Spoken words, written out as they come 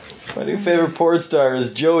My new favorite porn star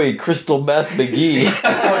is Joey Crystal Meth McGee.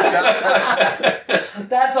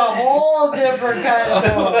 That's a whole different kind of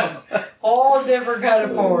porn. Whole different kind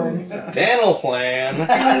of porn. Dental plan.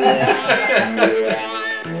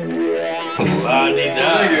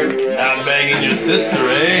 La-di-da. Not banging your sister,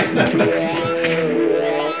 eh?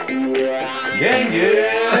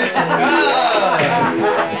 Genghis.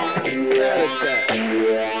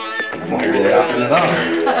 Really upping it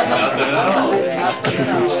on. Nothing at all.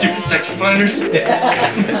 Stupid sexy finders.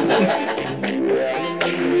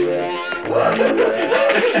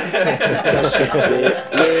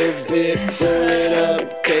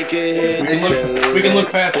 We can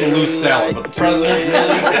look past the loose salad, but the president really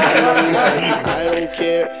I don't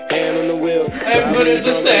care, hand on the wheel. I'm good at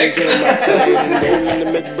the snacks.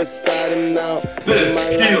 This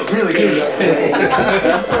feels really good.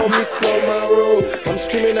 Told me slow my roll. I'm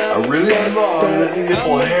screaming out. I really love the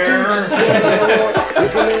nipple hair.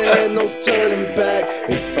 Looking ahead, no turning back.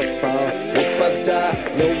 If I fall, if I die,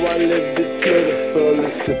 know I lived it to the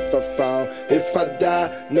fullest. If I fall, if I die,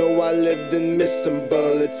 know I lived and missed some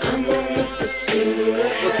bullets. I'm on the pursuit.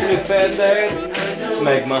 What's the new fad diet?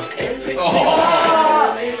 Smegma.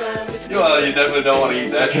 Oh. Well, you definitely don't want to eat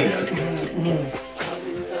that shit.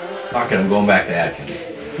 Fuck it, I'm going back to Atkins.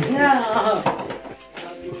 No.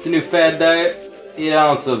 What's the new fad diet? 8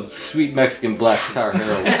 ounce of sweet Mexican black tar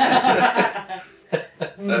heroin. That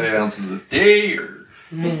 8 ounces a day, or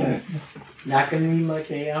Not gonna need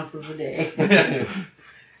much 8 ounces a day.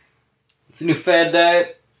 What's the new fad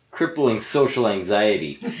diet? Crippling social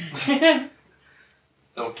anxiety.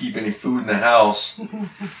 don't keep any food in the house. Don't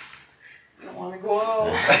want to go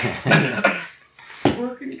out.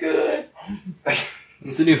 Working good.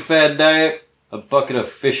 What's the new fad diet? A bucket of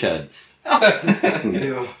fish heads.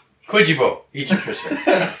 Ew. Quijibo, eat your fish heads.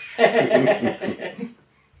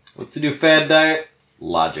 What's the new fad diet?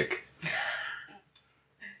 Logic.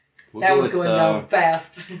 We'll That go one's with, going down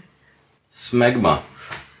fast. Smegma.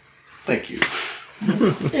 Thank you.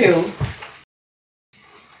 Ew.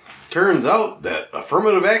 Turns out that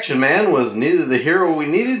affirmative action man was neither the hero we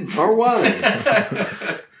needed nor wanted.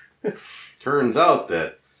 Turns out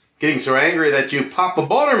that getting so angry that you pop a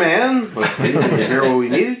boner man was neither the hero we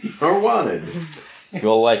needed nor wanted.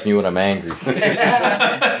 You'll like me when I'm angry.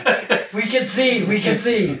 We can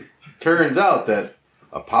see. Turns out that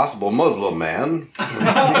a possible Muslim man was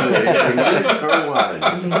neither the hero we needed nor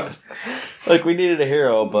wanted. Like, we needed a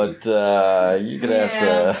hero, but you're gonna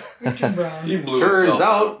have to... You're too brown. He blew Turns himself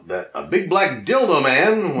out that a big black dildo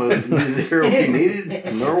man was neither the hero we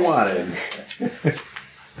needed nor wanted.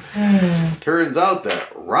 Turns out that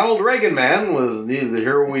Ronald Reagan man was neither the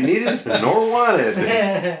hero we needed nor wanted.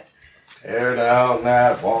 Tear down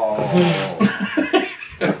that wall.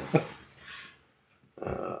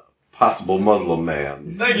 Possible Muslim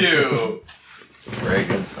man. Thank you.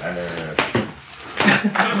 Reagan's fired.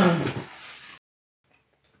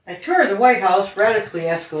 A tour of the White House radically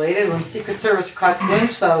escalated when Secret Service caught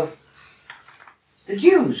glimpse of the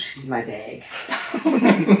Jews in my bag.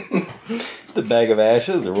 The bag of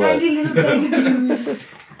ashes, or what? Tiny little bag of Jews.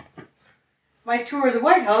 My tour of the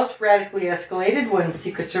White House radically escalated when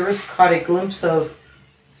Secret Service caught a glimpse of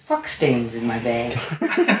fuck stains in my bag.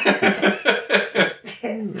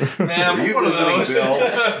 Man, Were you one of those. visiting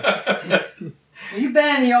Have you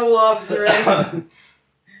been in the Oval Office already?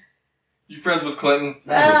 You friends with Clinton?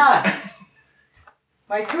 Ah!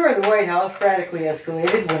 My tour of the White House radically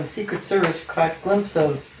escalated when Secret Service caught glimpse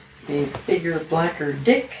of a bigger, blacker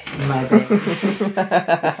dick in my bag.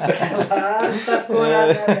 Got a lot of stuff going on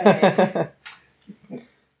in that bag.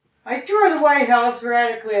 My tour of the White House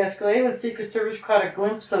radically escalated when Secret Service caught a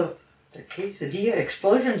glimpse of the quesadilla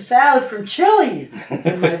explosion salad from Chili's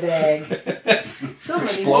in my bag. So many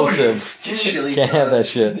Explosive. Just chili Can't have that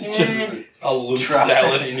shit. It's just a loose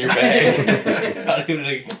salad in your bag. Not even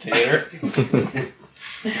a container.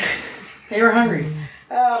 They were hungry.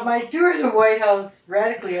 My tour of the White House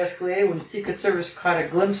radically escalated when Secret Service caught a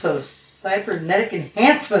glimpse of cybernetic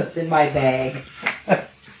enhancements in my bag.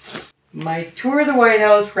 My tour of the White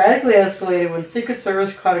House radically escalated when Secret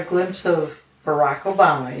Service caught a glimpse of Barack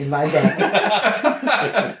Obama in my bag.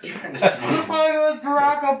 Trying to smoke. I was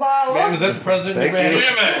Barack Obama. Man, was that the president in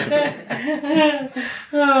your bag?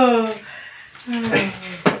 Oh.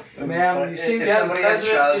 Ma'am, you If seem to have the somebody had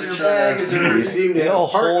president in your bag. Is there You seem to The have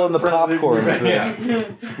old part hole in the of president popcorn. in your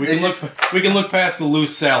bag. We can look past the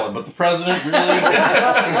loose salad, but the president really.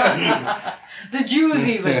 The Jews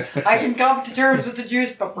even. I can come to terms with the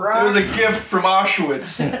Jews, but It was Barack. a gift from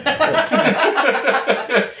Auschwitz.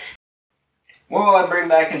 What will I bring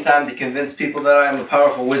back in time to convince people that I am a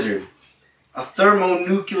powerful wizard? A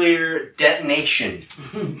thermonuclear detonation.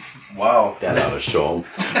 Wow. That ought to show him.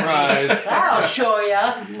 Surprise. That'll show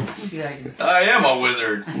ya. I am a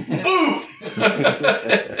wizard. Boo!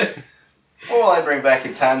 What will I bring back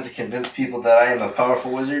in time to convince people that I am a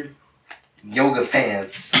powerful wizard? Yoga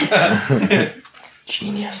pants.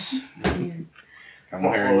 Genius. I'm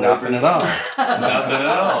wearing nothing at all. Nothing at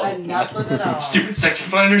all. Nothing at all. Stupid sexy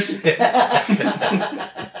finders.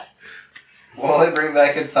 What will I bring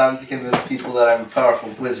back in time to convince people that I'm a powerful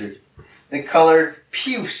wizard? The color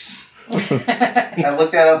puce. I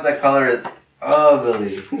looked that up. That color is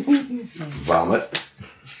ugly. Vomit.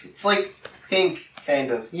 It's like pink,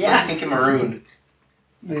 kind of. It's Yeah. like pink and maroon.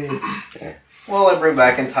 What will I bring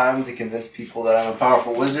back in time to convince people that I'm a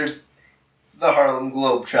powerful wizard? The Harlem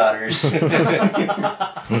Globetrotters.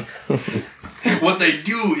 What they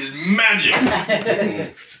do is magic.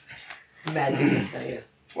 Magic, I tell you.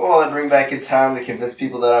 What will I bring back in time to convince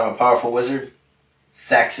people that I'm a powerful wizard?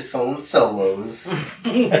 Saxophone solos.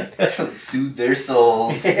 Soothe their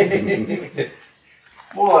souls. What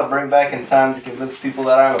will I bring back in time to convince people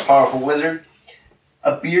that I'm a powerful wizard?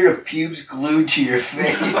 A beard of pubes glued to your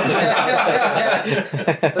face.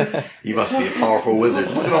 You must be a powerful wizard.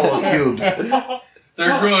 Look at all those pubes.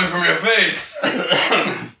 They're growing from your face.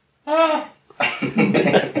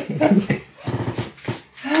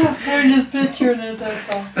 I'm just picturing it,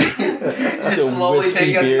 that's all. Just slowly wispy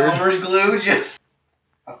taking out beard. Elmer's glue. Just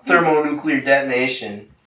a thermonuclear detonation.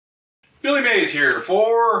 Billy Mays here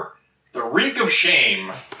for the reek of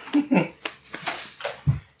shame.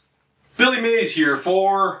 Billy Mays here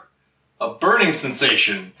for a burning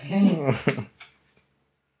sensation.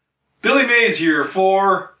 Billy Mays here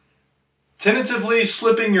for tentatively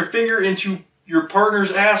slipping your finger into your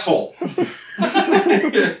partner's asshole.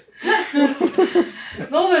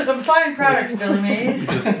 Those are some fine products, Billy Mays.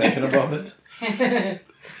 Just thinking about it.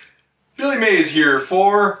 Billy Mays here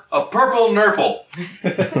for a purple nurple.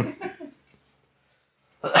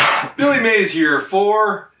 Billy Mays here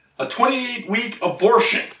for a 28-week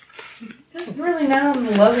abortion. Just really not on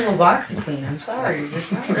the level of OxyClean. I'm sorry.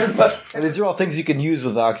 Just not really. And these are all things you can use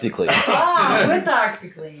with OxyClean. Ah, with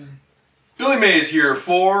OxyClean. Billy Mays here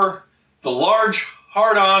for the large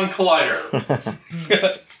hard-on collider.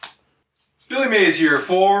 Billy Mays here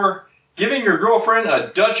for giving your girlfriend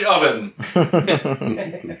a Dutch oven.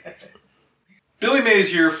 Billy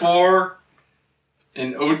Mays here for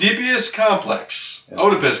an Oedipus complex.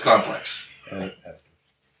 Oedipus complex.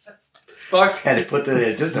 Fuck. Had to put that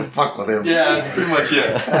in just to fuck with him. Yeah, pretty much it.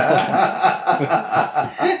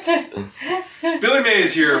 Billy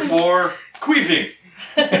Mays here for queefing.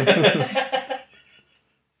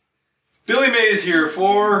 Billy Mays here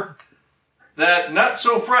for that not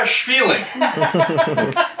so fresh feeling.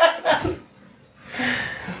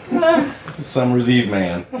 It's a summer's eve,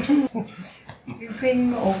 man.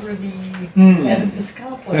 Creeping over the Oedipus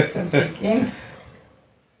complex, I'm thinking.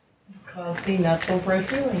 Cause the not so fresh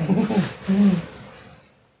feeling.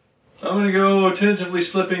 I'm gonna go tentatively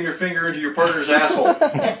slipping your finger into your partner's asshole.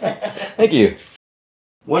 Thank you.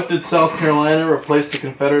 What did South Carolina replace the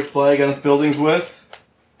Confederate flag on its buildings with?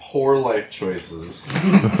 Poor life choices.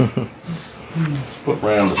 Put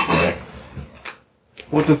right on display.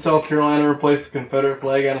 What did South Carolina replace the Confederate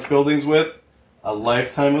flag on its buildings with? A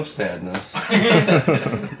lifetime of sadness.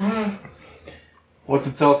 What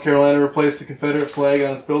did South Carolina replace the Confederate flag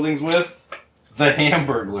on its buildings with? The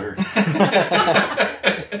Hamburglar.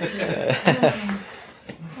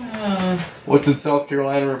 What did South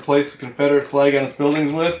Carolina replace the Confederate flag on its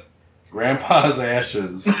buildings with? Grandpa's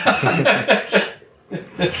ashes.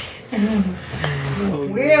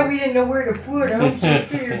 Well, we didn't know where to put them, so we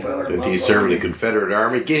figured put them If he's serving the Confederate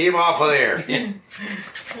Army, get him off of there.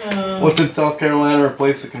 What did South Carolina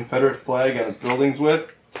replace the Confederate flag on its buildings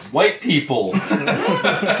with? White people.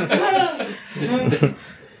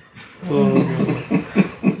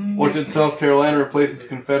 What did South Carolina replace its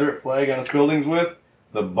Confederate flag on its buildings with?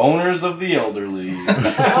 The boners of the elderly.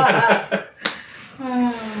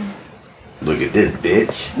 Look at this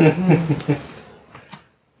bitch.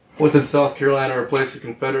 What did South Carolina replace the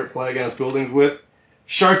Confederate flag on its buildings with?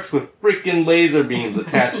 Sharks with freaking laser beams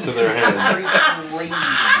attached to their heads.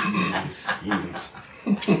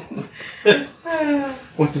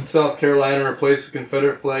 What did South Carolina replace the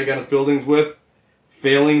Confederate flag on its buildings with?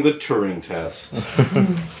 Failing the Turing test.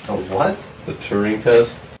 The what? The Turing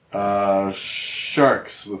test?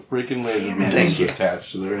 Sharks with freaking laser Thank beams you.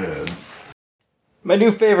 attached to their head. My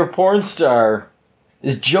new favorite porn star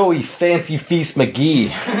is Joey Fancy Feast McGee.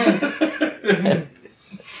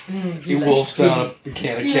 He wolfs down a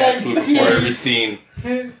can of cat food before every scene.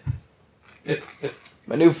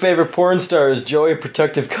 My new favorite porn star is Joey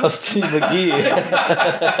Protective Custody McGee.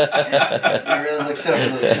 He really looks out for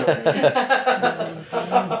those children.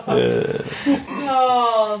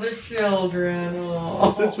 Oh, the children. Oh.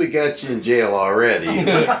 Well, since we got you in jail already,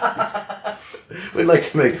 we'd like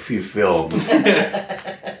to make a few films.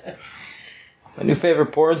 My new favorite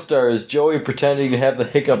porn star is Joey pretending to have the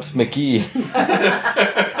hiccups McGee.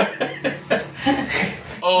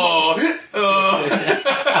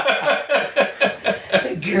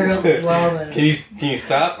 The girl is loving. Can you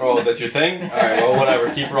stop? Oh, that's your thing? Alright, well, whatever.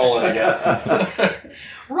 Keep rolling, I guess.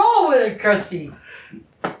 Roll with it, Krusty.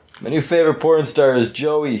 My new favorite porn star is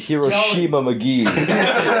Joey Hiroshima McGee.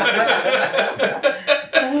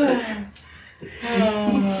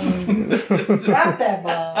 Drop that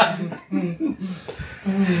bomb.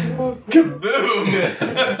 Kaboom!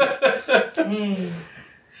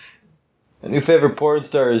 My new favorite porn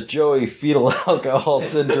star is Joey Fetal Alcohol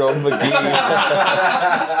Syndrome McGee.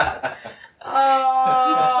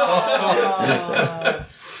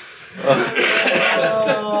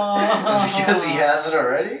 Is it because he has it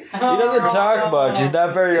already? He doesn't talk much. He's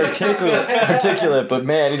not very articulate, but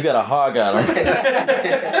man, he's got a hog on him.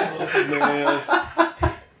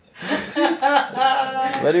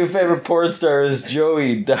 My new favorite porn star is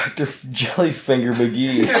Joey Dr. Jellyfinger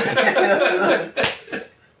McGee.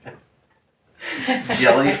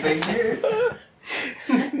 Jellyfinger?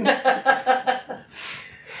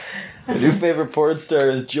 My new favorite porn star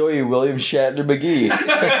is Joey William Shatner McGee.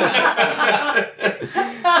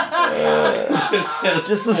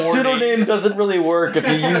 Just the pseudonym doesn't really work if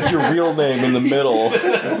you use your real name in the middle.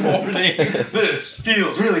 This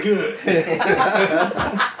feels really good.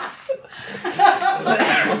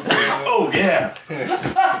 Oh yeah.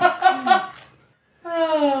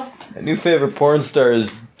 My new favorite porn star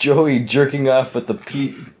is Joey jerking off a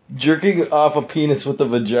penis with a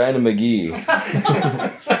vagina McGee.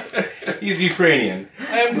 He's Ukrainian.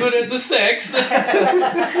 I'm good at the sex.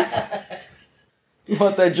 You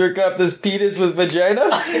want that jerk off this penis with vagina?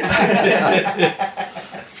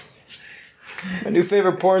 My new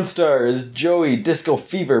favorite porn star is Joey Disco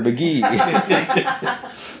Fever McGee.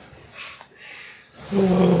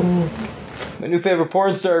 My new favorite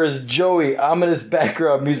porn star is Joey Ominous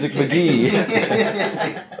Background Music McGee.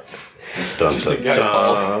 Dun, Just a dun, guy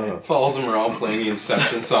dun. follows him around playing the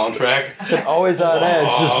Inception soundtrack. Always on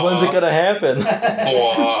edge. Just when's it gonna happen?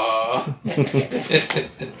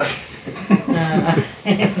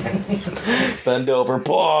 Bend over.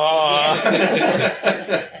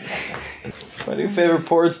 My new favorite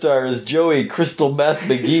porn star is Joey Crystal Meth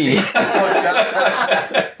McGee.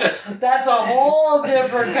 That's a whole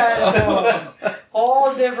different kind of porn.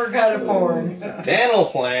 Whole different kind of porn. Dental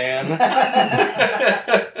plan.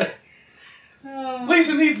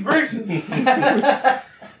 Lisa needs braces. Now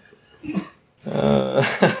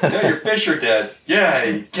your fish are dead. Yeah,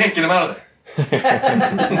 you can't get them out of there.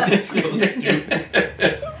 Disco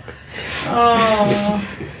stupid. Oh.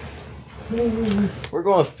 We're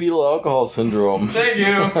going fetal alcohol syndrome. Thank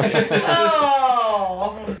you.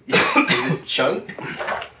 Oh. Is it Chunk?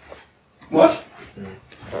 What?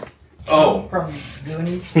 Oh. From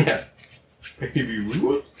Goonies. Yeah. Baby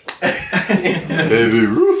Ruth. Baby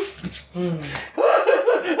Ruth.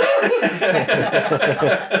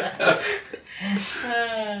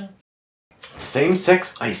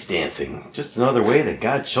 Same-sex ice dancing. Just another way that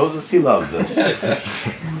God shows us He loves us.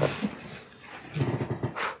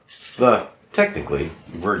 The, technically,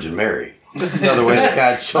 Virgin Mary. Just another way that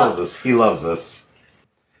God shows us He loves us.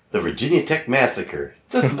 The Virginia Tech Massacre.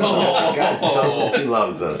 Just another way that God shows us He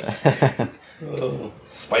loves us.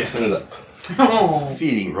 Spicing it up. Oh.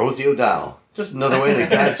 Feeding Rosie O'Donnell. Just another way that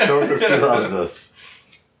God shows us He loves us.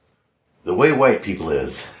 The way white people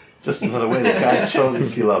is. Just another way that God shows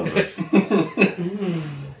us He loves us.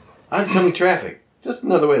 Oncoming traffic. Just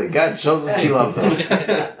another way that God shows us He loves us.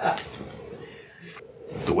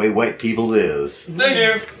 The way white people is. Thank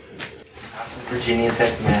you. Virginia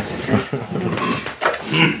Tech Massacre.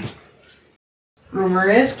 Rumor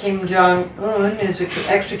is Kim Jong-un is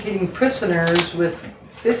executing prisoners with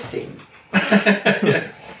fisting.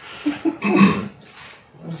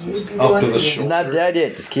 Up to the He's shore. not dead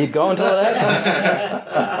yet. Just keep going till it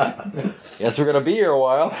happens. Guess we're gonna be here a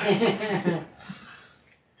while.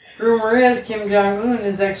 Rumor is Kim Jong-un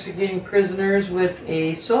is executing prisoners with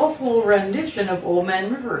a soulful rendition of Old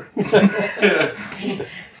Man River.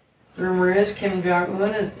 Rumor is Kim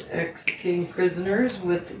Jong-un is executing prisoners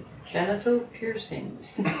with genital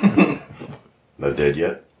piercings. Not dead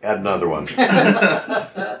yet? Add another one.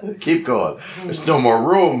 Keep going. There's no more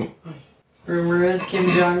room. Rumor is Kim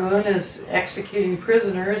Jong-un is executing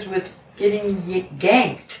prisoners with getting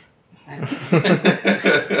ganked.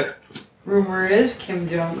 Rumor is Kim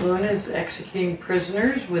Jong-un is executing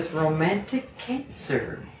prisoners with romantic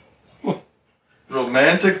cancer.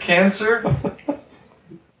 Romantic cancer?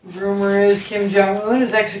 Rumor is Kim Jong-un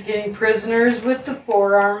is executing prisoners with the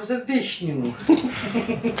forearms of Vishnu.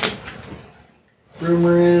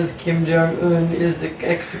 Rumor is Kim Jong-un is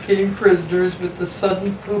executing prisoners with the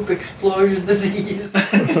sudden poop explosion disease.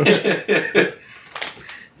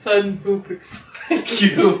 Sudden poop. Thank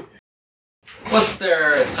you. What's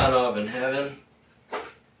there a ton of in heaven?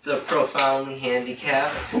 The profoundly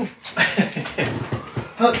handicapped.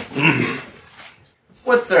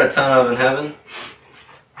 What's there a ton of in heaven?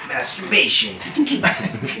 Masturbation.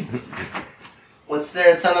 What's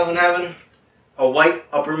there a ton of in heaven? A white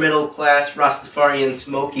upper middle class Rastafarian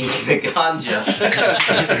smoking the ganja.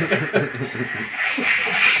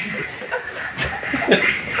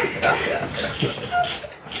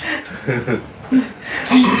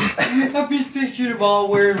 I just pictured them all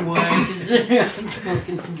wearing white and sitting around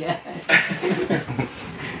smoking the gas.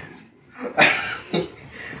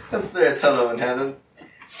 What's there a ton of in heaven?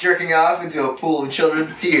 Jerking off into a pool of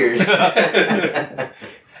children's tears.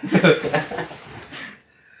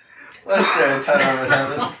 What's there a ton of in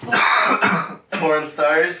heaven? Porn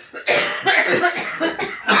stars.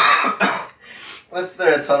 What's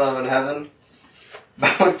there a ton of in heaven?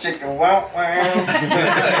 Bow chicken wow wow.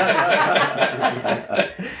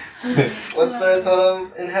 What's there a ton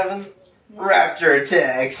of in heaven? Raptor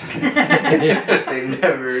attacks. They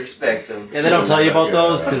never expect them. Yeah, they don't tell you about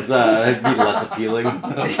those because it'd be less appealing.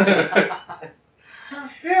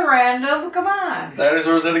 You're random, come on.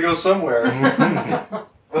 Dinosaurs had to go somewhere.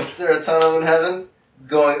 What's there a ton of in heaven?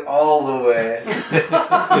 Going all the way.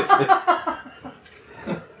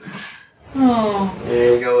 Oh.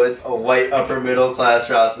 There you go with a white upper middle class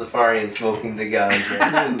Rastafarian smoking the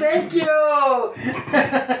ganja. Thank you!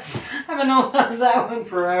 I've been known that one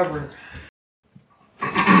forever.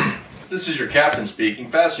 This is your captain speaking.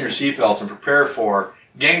 Fasten your seatbelts and prepare for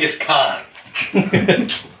Genghis Khan.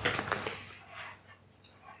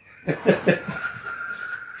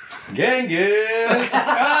 Genghis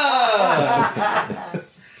Khan!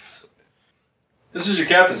 This is your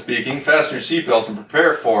captain speaking. Fasten your seatbelts and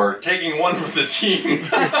prepare for taking one for the team.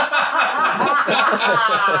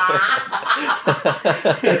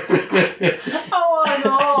 Oh, I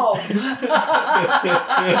know!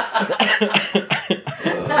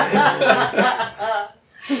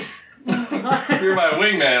 You're my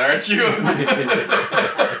wingman, aren't you?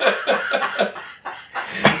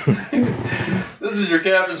 This is your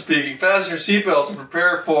captain speaking. Fasten your seatbelts and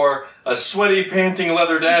prepare for a sweaty, panting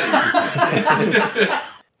leather daddy.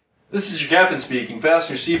 This is your captain speaking.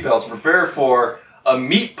 Fasten your seatbelts and prepare for a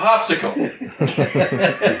meat popsicle.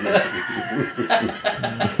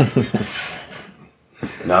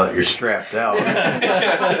 Now that you're strapped out.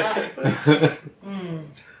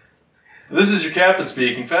 This is your captain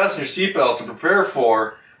speaking. Fasten your seatbelts and prepare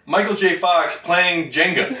for Michael J. Fox playing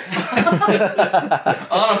Jenga.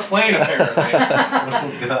 On a plane, apparently.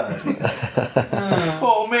 Oh, God.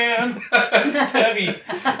 Oh man, this is heavy.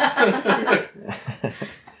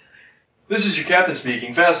 This is your captain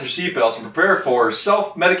speaking. Fasten your seatbelts and prepare for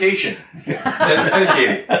self-medication.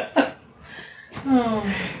 Medicating. Oh.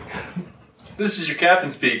 This is your captain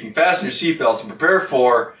speaking. Fasten your seatbelts and prepare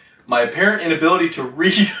for my apparent inability to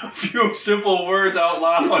read a few simple words out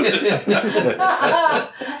loud. That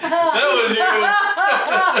was you.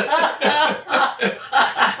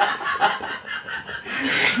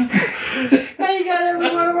 Now you got every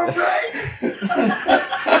one of them right.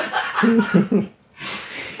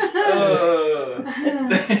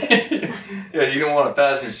 Yeah, you don't want to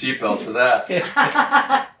fasten your seatbelts for that.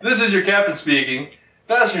 This is your captain speaking.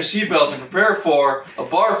 Fasten your seatbelts and prepare for a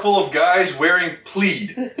bar full of guys wearing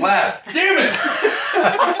plaid. Damn it!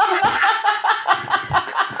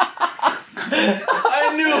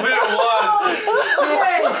 I knew what it was. I'm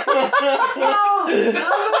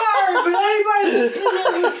sorry, but anybody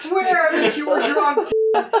listening would swear that you were drunk.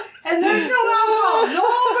 And there's no alcohol.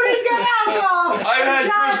 Nobody's got alcohol. I've had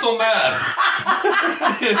crystal meth.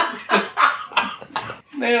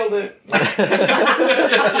 Nailed it.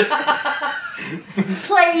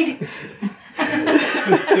 Played.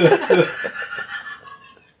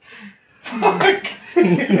 Fuck.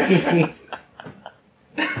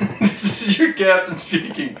 This is your captain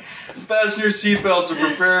speaking. Fasten your seatbelts and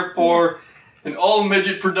prepare for an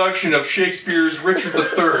all-midget production of Shakespeare's Richard III.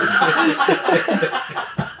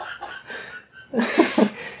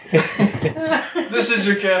 This is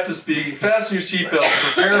your captain speaking. Fasten your seatbelt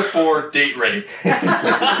and prepare for date rape.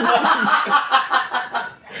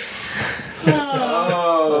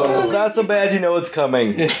 Oh, not so bad you know it's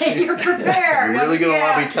coming. You're prepared. You're really gonna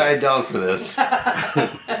want to be Yeah. tied down for this.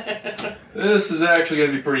 This is actually going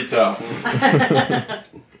to be pretty tough.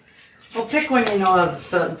 Well, pick one you know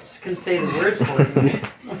can say the words for you.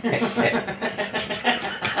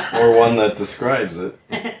 Or one that describes it.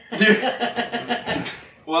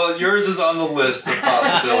 Well, yours is on the list of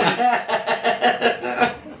possibilities.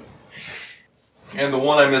 And the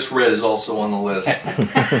one I misread is also on the list.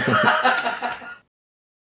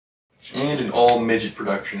 And an all-midget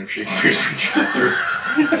production of Shakespeare's Richard III.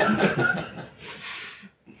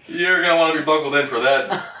 You're going to want to be buckled in for that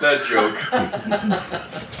joke.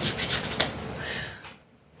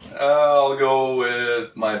 I'll go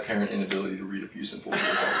with my apparent inability to read a few simple words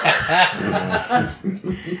out loud.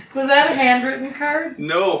 Was that a handwritten card?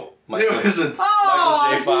 No, it wasn't. Oh,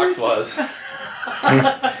 Michael J. Fox was.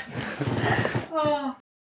 Oh.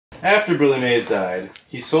 After Billy Mays died,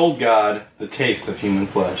 he sold God the taste of human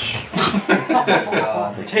flesh.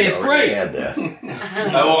 It tastes great. Had that.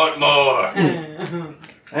 I want more.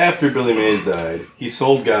 After Billy Mays died, he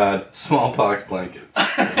sold God smallpox blankets.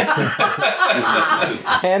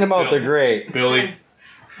 Hand them out, they're great. Billy,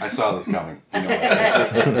 I saw this coming. You know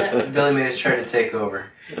that. Billy Mays tried to take over.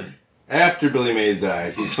 After Billy Mays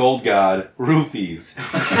died, he sold God roofies.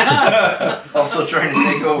 Also trying to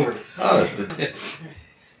take over. Honest.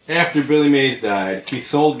 After Billy Mays died, he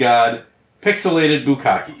sold God pixelated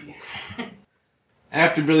bukkake.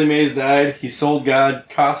 After Billy Mays died, he sold God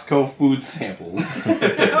Costco food samples.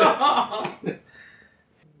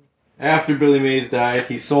 After Billy Mays died,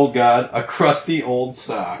 he sold God a crusty old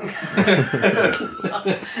sock. Want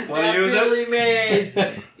to use it? Billy Mays.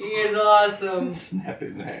 He is awesome. Snap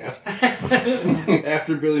it in half.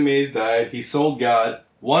 After Billy Mays died, he sold God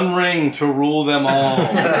one ring to rule them all.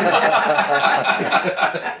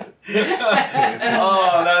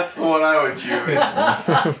 Oh, that's the one I would choose.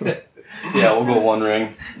 Yeah, we'll go one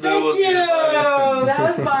ring. Thank you. That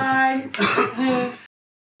was mine.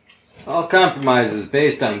 All compromise is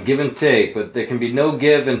based on give and take, but there can be no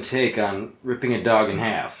give and take on ripping a dog in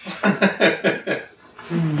half.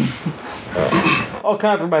 All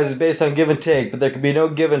compromise is based on give and take, but there can be no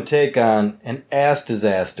give and take on an ass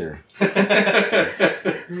disaster.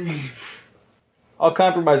 All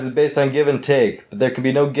compromise is based on give and take, but there can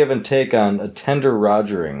be no give and take on a tender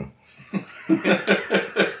rogering.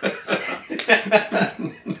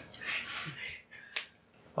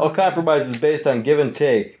 All compromise is based on give and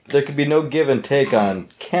take, but there can be no give and take on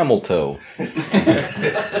camel toe.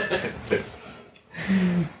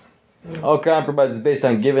 All compromise is based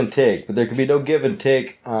on give and take, but there can be no give and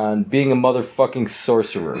take on being a motherfucking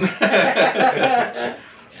sorcerer.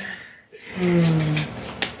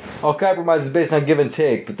 All compromise is based on give and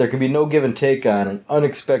take, but there can be no give and take on an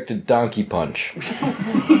unexpected donkey punch.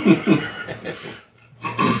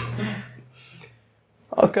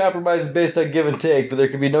 All compromise is based on give and take, but there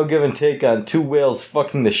can be no give and take on two whales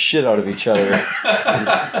fucking the shit out of each other.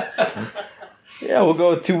 Yeah, we'll go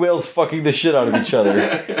with two whales fucking the shit out of each other.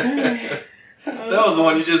 That was the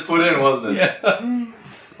one you just put in, wasn't it? Yeah.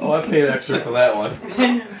 Oh, I paid extra for that one.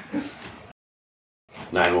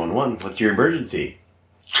 911, what's your emergency?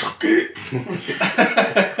 Chucky!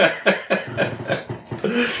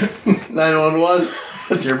 911,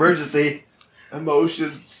 what's your emergency?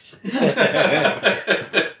 Emotions.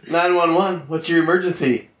 911, what's your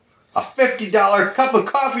emergency? A $50 cup of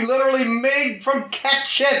coffee literally made from cat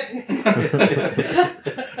shit!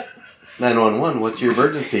 911, what's your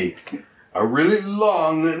emergency? A really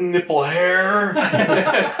long nipple hair?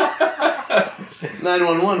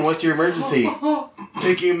 911, what's your emergency?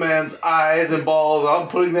 Taking a man's eyes and balls out,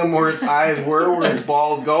 putting them where his eyes were, where his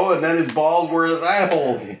balls go, and then his balls were his eye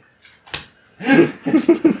holes.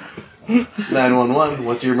 911,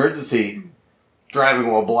 what's your emergency? Driving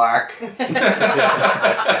while black. We'll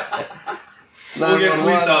get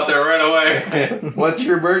police out there right away. What's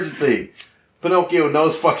your emergency? Pinocchio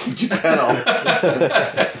knows fucking Geppetto.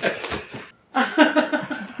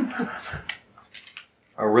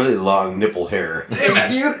 A really long nipple hair.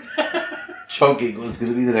 Thank you. Choking was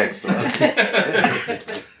going to be the next one.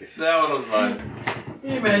 That one was mine.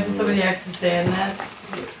 Can you imagine somebody actually saying that?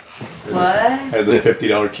 What? I had the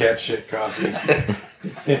 $50 cat shit coffee.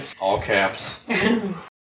 All caps. I'm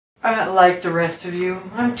not like the rest of you.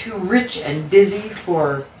 I'm too rich and busy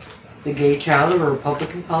for the gay child of a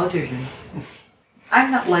Republican politician. I'm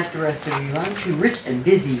not like the rest of you. I'm too rich and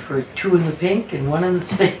busy for two in the pink and one in the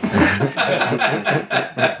state.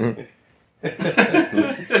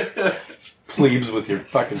 Plebes with your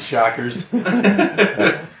fucking shockers.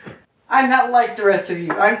 I'm not like the rest of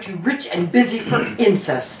you. I'm too rich and busy for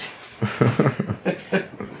incest.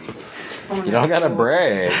 You You don't gotta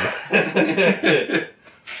brag.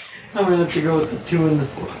 I'm gonna have to go with the 2 and the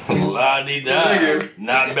 3. La-di-da.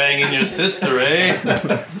 Not banging your sister,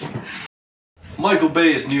 eh? Michael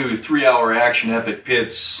Bay's new 3-hour action epic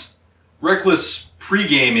pits reckless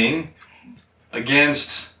pre-gaming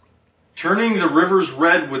against turning the rivers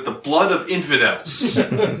red with the blood of infidels.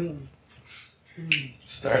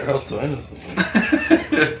 Started out so innocently.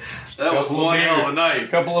 That was one hell of a A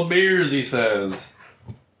night. couple of beers, he says.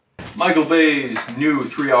 Michael Bay's new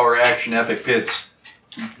 3-hour action epic pits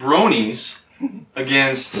bronies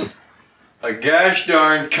against a gosh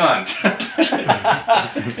darn cunt.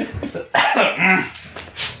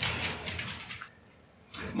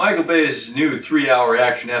 Michael Bay's new 3-hour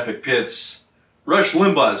action epic pits Rush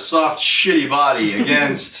Limbaugh's soft shitty body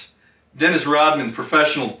against Dennis Rodman's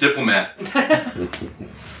professional diplomat.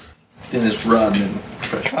 Dennis Rodman,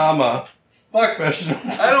 professional. Comma. Professional.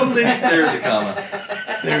 I don't think there's a comma.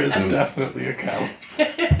 There is definitely a comma.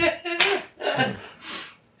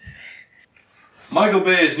 Michael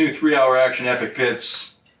Bay's new 3-hour action epic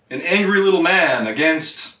pits an angry little man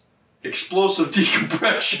against explosive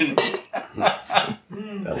decompression.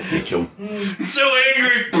 That'll teach him. So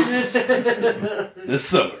angry! This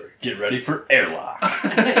summer, get ready for airlock.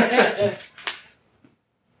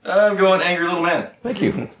 I'm going angry little man. Thank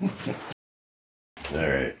you.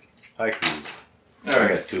 Alright. Haikus. I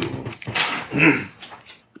Alright. got 2 of them.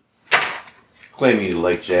 Claiming you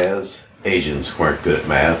like jazz, Asians who aren't good at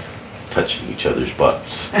math, touching each other's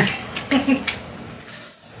butts.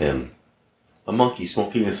 And a monkey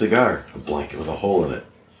smoking a cigar, a blanket with a hole in it.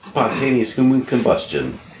 Spontaneous human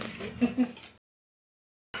combustion.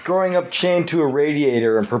 Growing up chained to a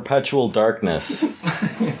radiator in perpetual darkness.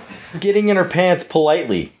 Getting in her pants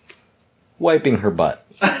politely. Wiping her butt.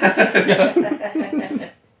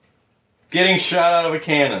 Getting shot out of a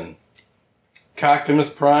cannon.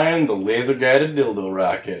 Coctimus Prime, the laser-guided dildo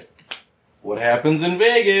rocket. What happens in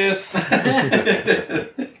Vegas?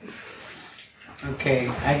 Okay,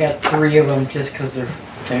 I got 3 of them just because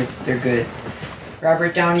they're good.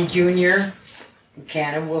 Robert Downey Jr.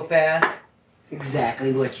 Can of whoop ass.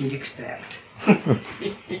 Exactly what you'd expect.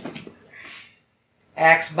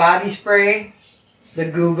 Axe body spray. The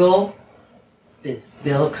Google is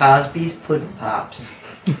Bill Cosby's Puddin' Pops.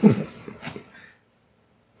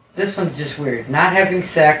 This one's just weird. Not having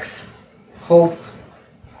sex. Hope.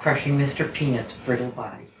 Crushing Mr. Peanut's brittle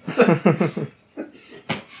body.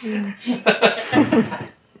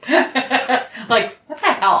 Like, what the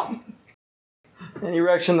hell? An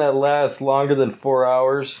erection that lasts longer than 4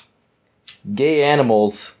 hours. Gay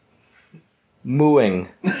animals. Mooing.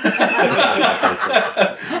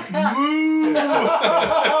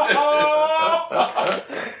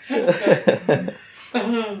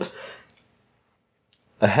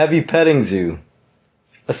 A heavy petting zoo.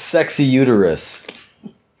 A sexy uterus.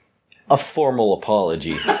 A formal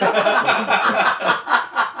apology.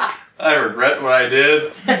 I regret what I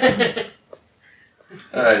did.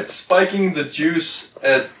 Alright, spiking the juice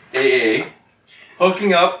at AA.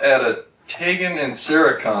 Hooking up at a Tegan and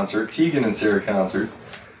Sarah concert.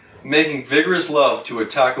 Making vigorous love to a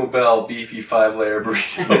Taco Bell beefy 5-layer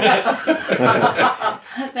burrito.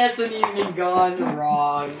 That's an evening gone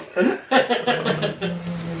wrong.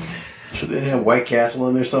 Should they have White Castle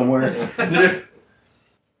in there somewhere?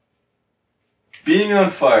 Being on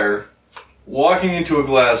fire, walking into a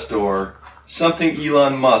glass door, something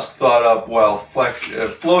Elon Musk thought up while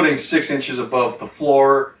floating 6 inches above the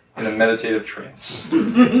floor in a meditative trance. Should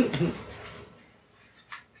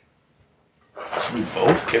we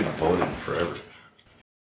vote? We haven't voted in forever.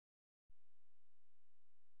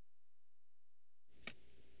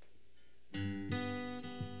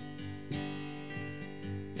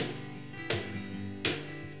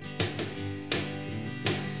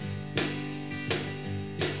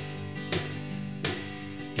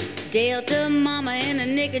 Delta mama and a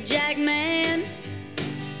knickerjack man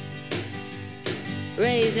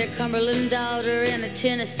raised their Cumberland daughter in a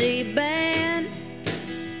Tennessee band.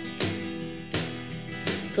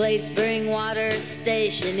 Played spring water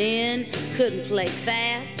station in, couldn't play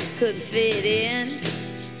fast, couldn't fit in.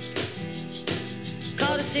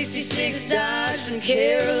 Called a 66 Dodge from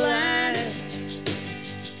Carolina.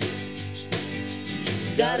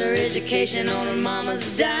 Got her education on her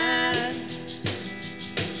mama's dime.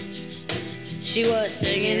 She was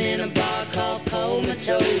singing in a bar called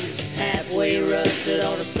Comatose, halfway rusted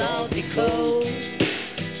on a salty coast.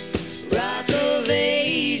 Rock of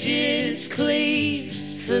Ages cleave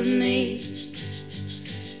for me.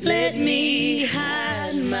 Let me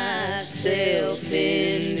hide myself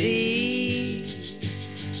in thee,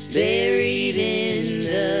 buried in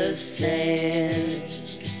the sand.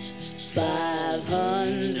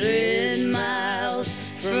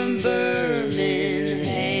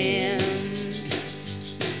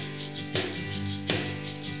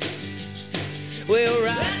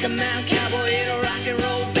 like a mountain cowboy in a rock and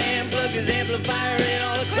roll band. Plug his amplifier in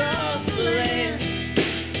all across the land.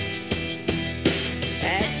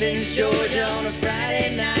 Athens, Georgia on a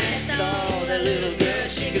Friday night. Saw that little girl,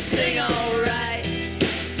 she could sing alright.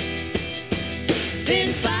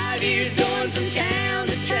 Spent 5 years going from town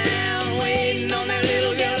to town, waiting on that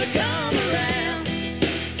little girl to come around.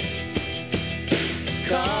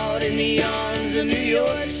 Caught in the arms of New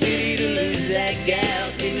York City, to lose that gal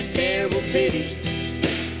seemed a terrible pity.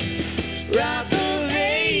 Rock of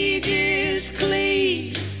Ages,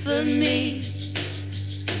 cleave for me.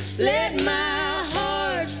 Let my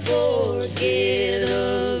heart forget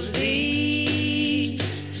of thee.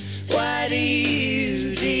 Why do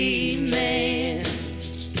you demand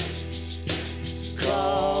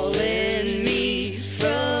calling me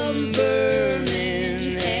from Birmingham?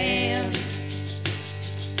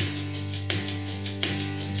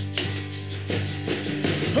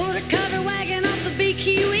 Pulled a cover wagon off the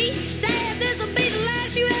BQE. Said this'll be the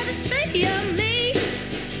last you ever see of me.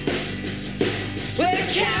 Well, the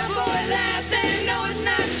cowboy laughed, said no, it's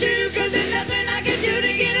not true, 'cause there's nothing I can do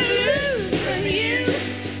to get her loose from you.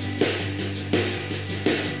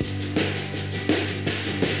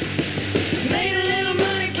 Made a little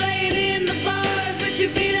money playing in the bars with two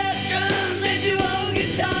beat up drums and two old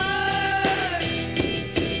guitars.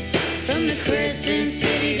 From the Crescent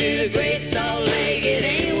City to the Great Salt Lake, it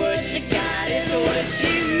ain't what you got, it's what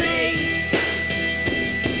you make.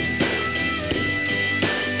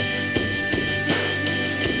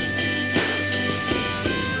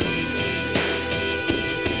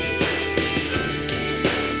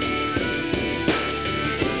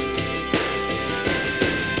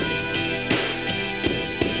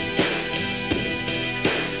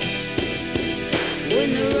 When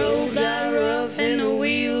the road got rough and the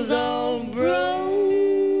wheels all broke,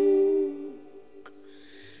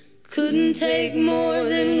 couldn't take more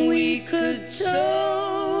than we could tow.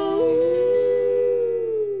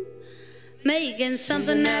 Making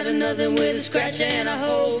something out of nothing with a scratch and a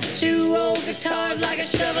hole. Two old guitars like a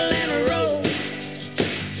shovel and a rope.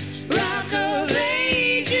 Rock of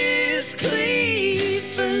Ages, cleave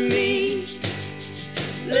for me.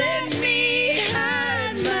 Let me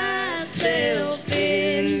hide myself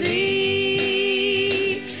in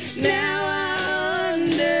thee. Now I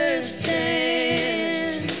understand,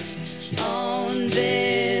 on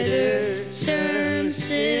better terms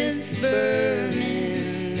since Birmingham.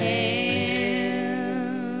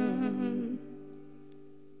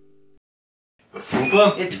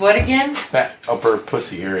 Oompa? It's what again? That upper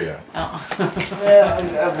pussy area. Oh. Yeah,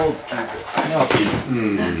 I will keep it.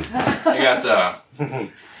 I got,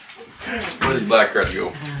 where did Black Crest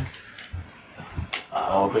go?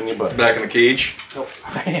 All up in your butt. Back in the cage?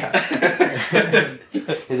 Yeah.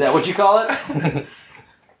 Is that what you call it?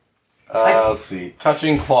 Let's see.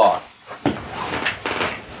 Touching cloth.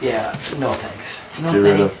 Yeah, no thanks. No Get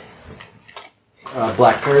rid thanks. of.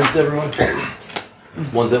 Black cards, everyone?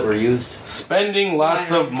 Ones that were used? Spending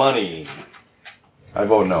lots of money. I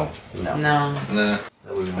vote no. No. No. Nah.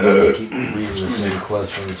 That would keep reading the same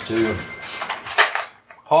questions, too.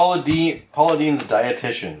 Paula Dean's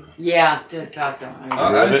dietitian. Yeah, to toss that one.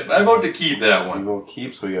 I vote to keep that We one. vote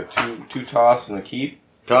keep, so we got two toss and a keep.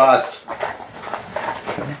 Toss.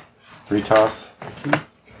 3 toss.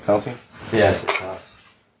 Counting. Yes, toss.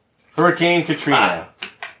 Hurricane Katrina.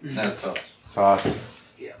 That's tough. Toss. That's-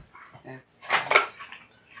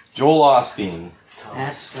 Joel Osteen.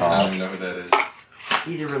 That's I don't Toss. even know who that is.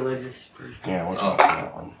 He's a religious person. Yeah, which Oh. one's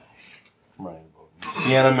that one? Right.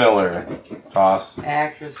 Sienna Miller. Toss.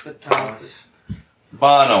 Actress, but toss.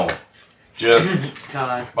 Bono. Just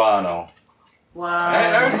Toss. Bono. I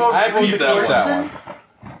Wow. would vote I to vote keep to that keep one. that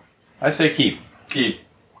one. I say keep. Keep.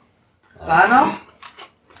 Bono?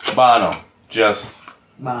 Bono. Just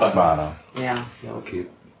Bono. Bono. Yeah. No,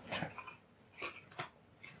 keep.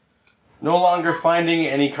 No longer finding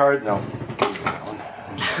any card. No. That one.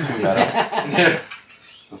 Too meta.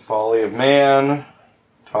 The Folly of Man.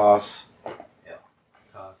 Toss.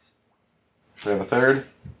 Toss. Do we have a third?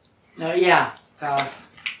 No, yeah. Toss.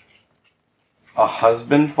 A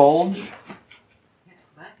husband bulge.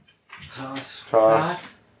 Toss.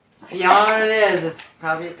 Toss. If you know what it is, it's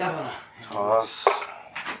probably a tough one. Toss.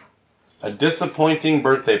 A disappointing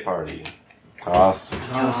birthday party. Toss.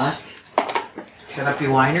 Toss. Shut up,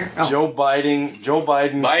 you whiner. Oh. Joe Biden.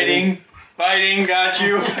 Biting, got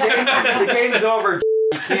you. The game's over.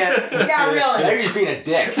 You can't. Yeah, really. Now you're just being a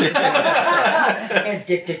dick. And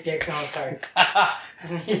dick. Oh, sorry.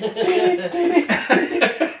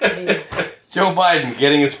 Joe Biden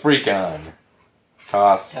getting his freak on.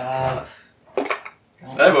 Toss. Toss.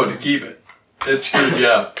 I vote to keep it. It screwed you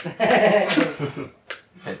up.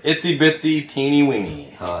 An itsy bitsy teeny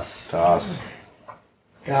weeny. Toss. Toss.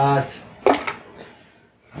 Toss.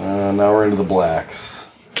 Now we're into the blacks.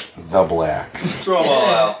 The blacks. Just throw them all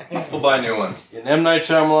out. We'll buy new ones. In M. Night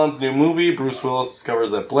Shyamalan's new movie, Bruce Willis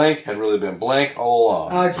discovers that blank had really been blank all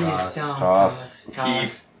along. Oh, jeez. Toss.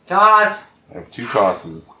 Keep. Toss. I have 2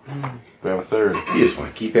 tosses. Do we have a third? Do You just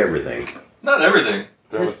want to keep everything. Not everything.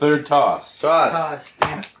 we have a third toss? Toss.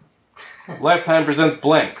 Toss. Lifetime presents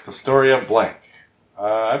Blank, the story of blank.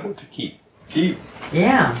 I vote to keep. Keep.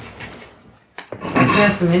 Yeah.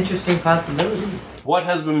 There's some interesting possibilities. What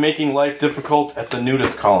has been making life difficult at the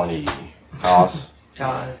nudist colony? Toss.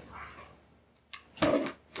 Toss.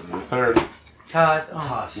 The third. Toss.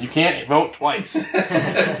 Oh. You can't vote twice.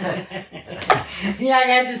 Yeah, I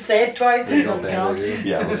can't just say it twice. It doesn't count.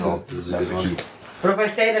 Yeah, that's a keep. What if I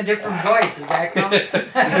say it in a different voice? Does that count?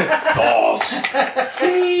 Toss.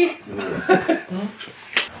 See?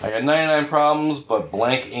 I got 99 problems, but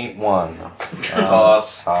blank ain't one.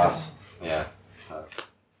 Toss. Toss. Yeah.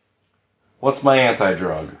 What's my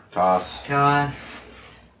anti-drug? Toss. Toss.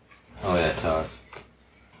 Oh yeah, toss.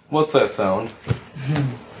 What's that sound?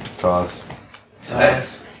 Toss.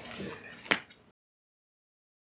 Toss.